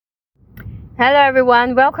Hello,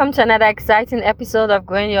 everyone. Welcome to another exciting episode of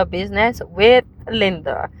Growing Your Business with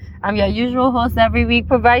Linda. I'm your usual host every week,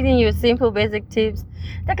 providing you simple, basic tips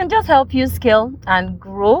that can just help you scale and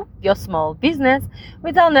grow your small business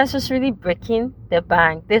without necessarily breaking the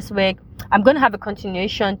bank. This week, I'm going to have a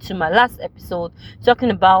continuation to my last episode,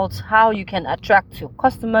 talking about how you can attract your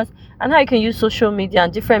customers and how you can use social media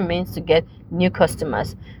and different means to get new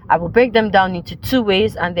customers. I will break them down into two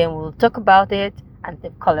ways, and then we'll talk about it and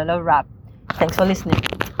then call it a wrap. Thanks for listening.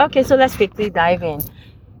 Okay, so let's quickly dive in.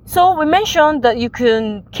 So we mentioned that you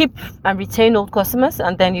can keep and retain old customers,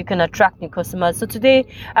 and then you can attract new customers. So today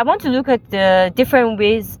I want to look at the different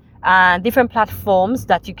ways and different platforms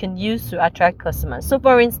that you can use to attract customers. So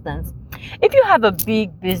for instance, if you have a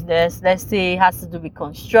big business, let's say it has to do with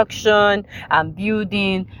construction and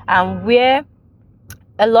building, and where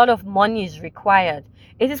a lot of money is required,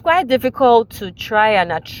 it is quite difficult to try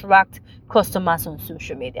and attract customers on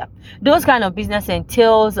social media. Those kind of business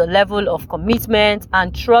entails a level of commitment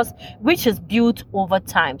and trust which is built over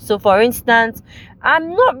time. So for instance,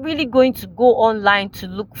 I'm not really going to go online to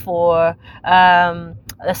look for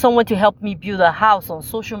someone to help me build a house on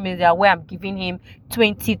social media where I'm giving him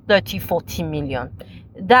 20, 30, 40 million.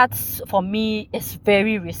 That's, for me, is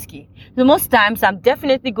very risky. So most times I'm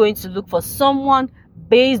definitely going to look for someone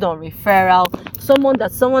based on referral, someone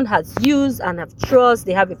that someone has used and have trust.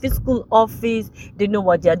 They have a physical office, they know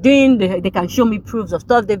what they're doing, they can show me proofs of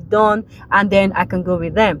stuff they've done, and then I can go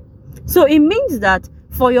with them. So it means that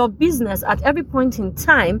for your business, at every point in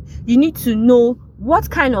time, you need to know what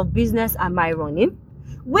kind of business am I running,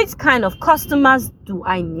 which kind of customers do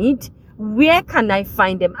I need, where can I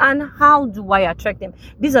find them, and how do I attract them.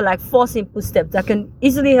 These are like 4 simple steps that can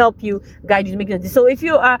easily help you guide you to make it. So if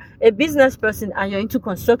you are a business person and you're into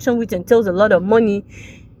construction, which entails a lot of money,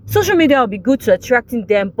 social media will be good to attracting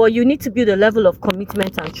them, but you need to build a level of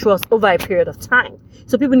commitment and trust over a period of time.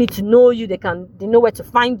 So people need to know you, they know where to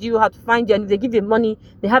find you, how to find you, and if they give you money,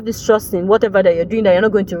 they have this trust in whatever that you're doing, that you're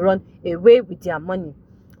not going to run away with their money.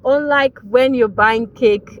 Unlike when you're buying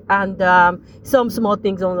cake and some small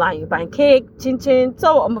things online, you're buying cake, chin, so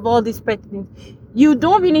all these pet things, you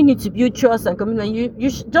don't really need to build trust and commitment. You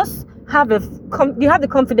should just have you have the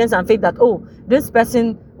confidence and faith that, oh, this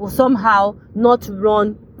person will somehow not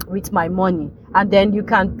run with my money, and then you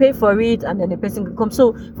can pay for it, and then the person can come.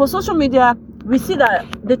 So for social media, we see that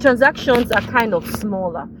the transactions are kind of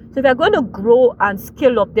smaller. So if you're going to grow and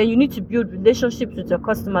scale up, then you need to build relationships with your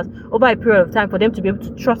customers over a period of time for them to be able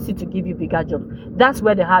to trust you to give you bigger jobs. That's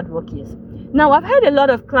where the hard work is. Now, I've heard a lot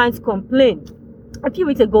of clients complain. A few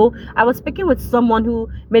weeks ago, I was speaking with someone who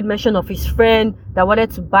made mention of his friend that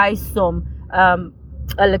wanted to buy some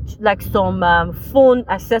phone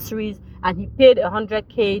accessories, and he paid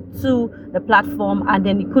 100k to the platform, and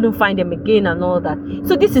then he couldn't find them again and all that.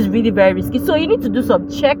 So this is really very risky. So you need to do some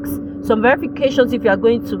checks, some verifications. If you are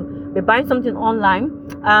going to be buying something online,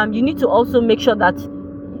 you need to also make sure that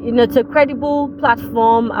it's a credible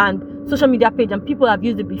platform and social media page, and people have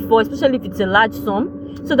used it before, especially if it's a large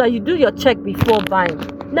sum, so that you do your check before buying.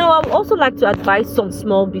 Now, I would also like to advise some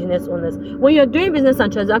small business owners. When you're doing business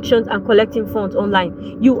and transactions and collecting funds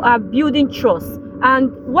online, you are building trust,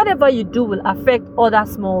 and whatever you do will affect other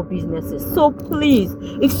small businesses. So please,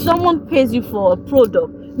 if someone pays you for a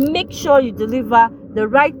product, make sure you deliver the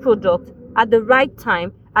right product at the right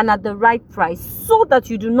time and at the right price, so that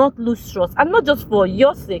you do not lose trust, and not just for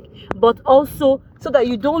your sake, but also so that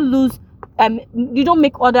you don't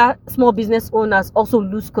make other small business owners also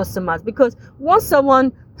lose customers. Because once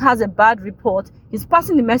someone has a bad report, it's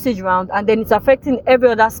passing the message around, and then it's affecting every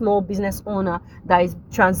other small business owner that is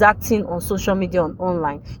transacting on social media and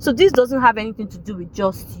online. So this doesn't have anything to do with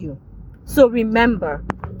just you. So remember,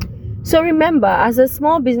 as a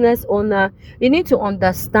small business owner, you need to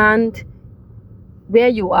understand where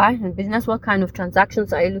you are in business, what kind of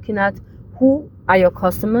transactions are you looking at, who are your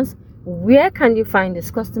customers, where can you find these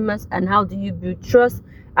customers, and how do you build trust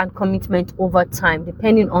and commitment over time,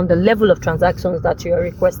 depending on the level of transactions that you are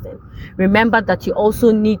requesting. Remember that you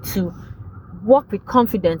also need to work with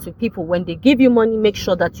confidence with people. When they give you money, make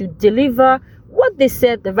sure that you deliver what they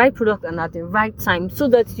said, the right product, and at the right time, so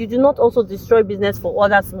that you do not also destroy business for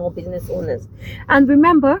other small business owners. And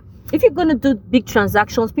remember, if you're going to do big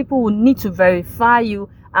transactions, people will need to verify you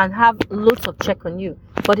and have loads of check on you.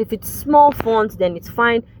 But if it's small funds, then it's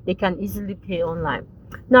fine. They can easily pay online.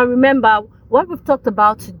 Now remember, what we've talked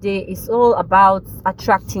about today is all about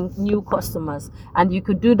attracting new customers, and you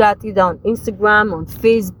could do that either on Instagram, on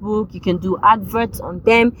Facebook. You can do adverts on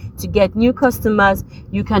them to get new customers.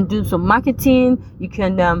 You can do some marketing. You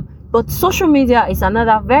can but social media is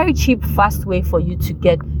another very cheap, fast way for you to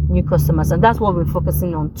get new customers, and that's what we're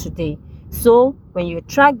focusing on today. So when you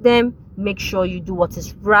attract them, make sure you do what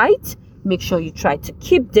is right. Make sure you try to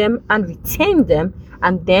keep them and retain them,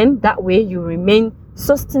 and then that way you remain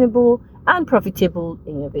sustainable and profitable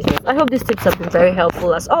in your business. I hope these tips have been very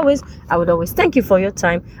helpful. As always, I would always thank you for your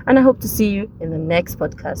time, and I hope to see you in the next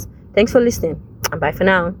podcast. Thanks for listening, and bye for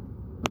now.